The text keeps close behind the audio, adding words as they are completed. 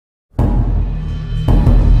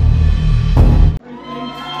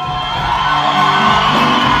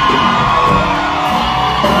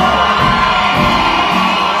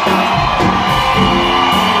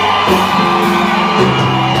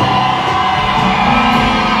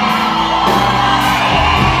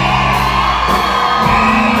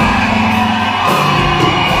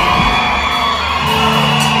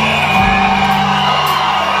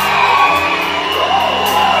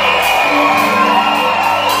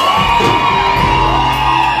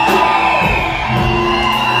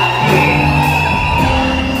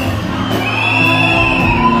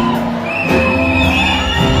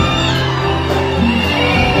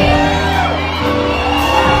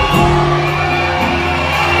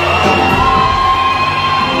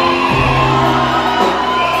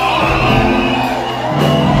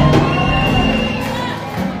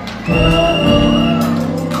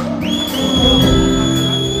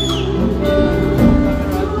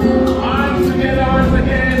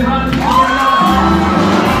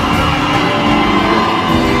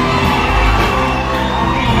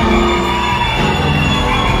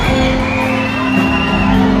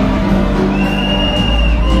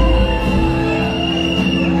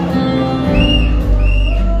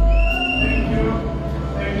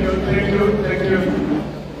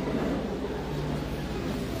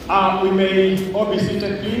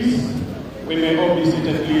seated, please. We may all be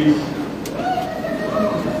seated, please.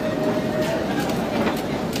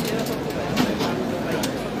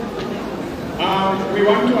 We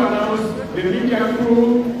want to announce the media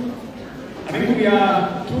crew. I think we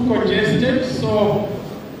are too congested, so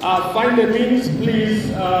find the means,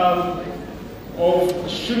 please, of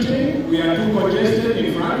shooting. We are too congested.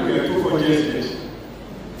 In front, we are too congested.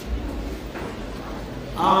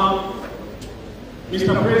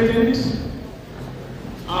 Mr. President,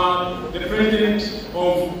 the President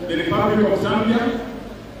of the Republic of Zambia,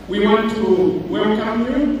 we want to welcome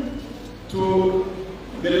you to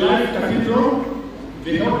the Life Cathedral,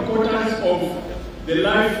 the headquarters of the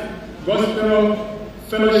Life Gospel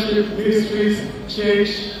Fellowship Ministries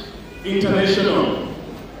Church International.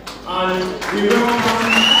 And we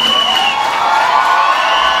welcome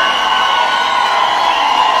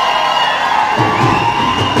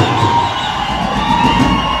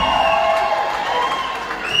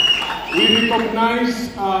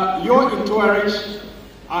recognize your entourage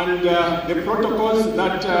and the protocols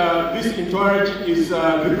that this entourage is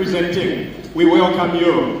representing. We welcome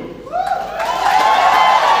you.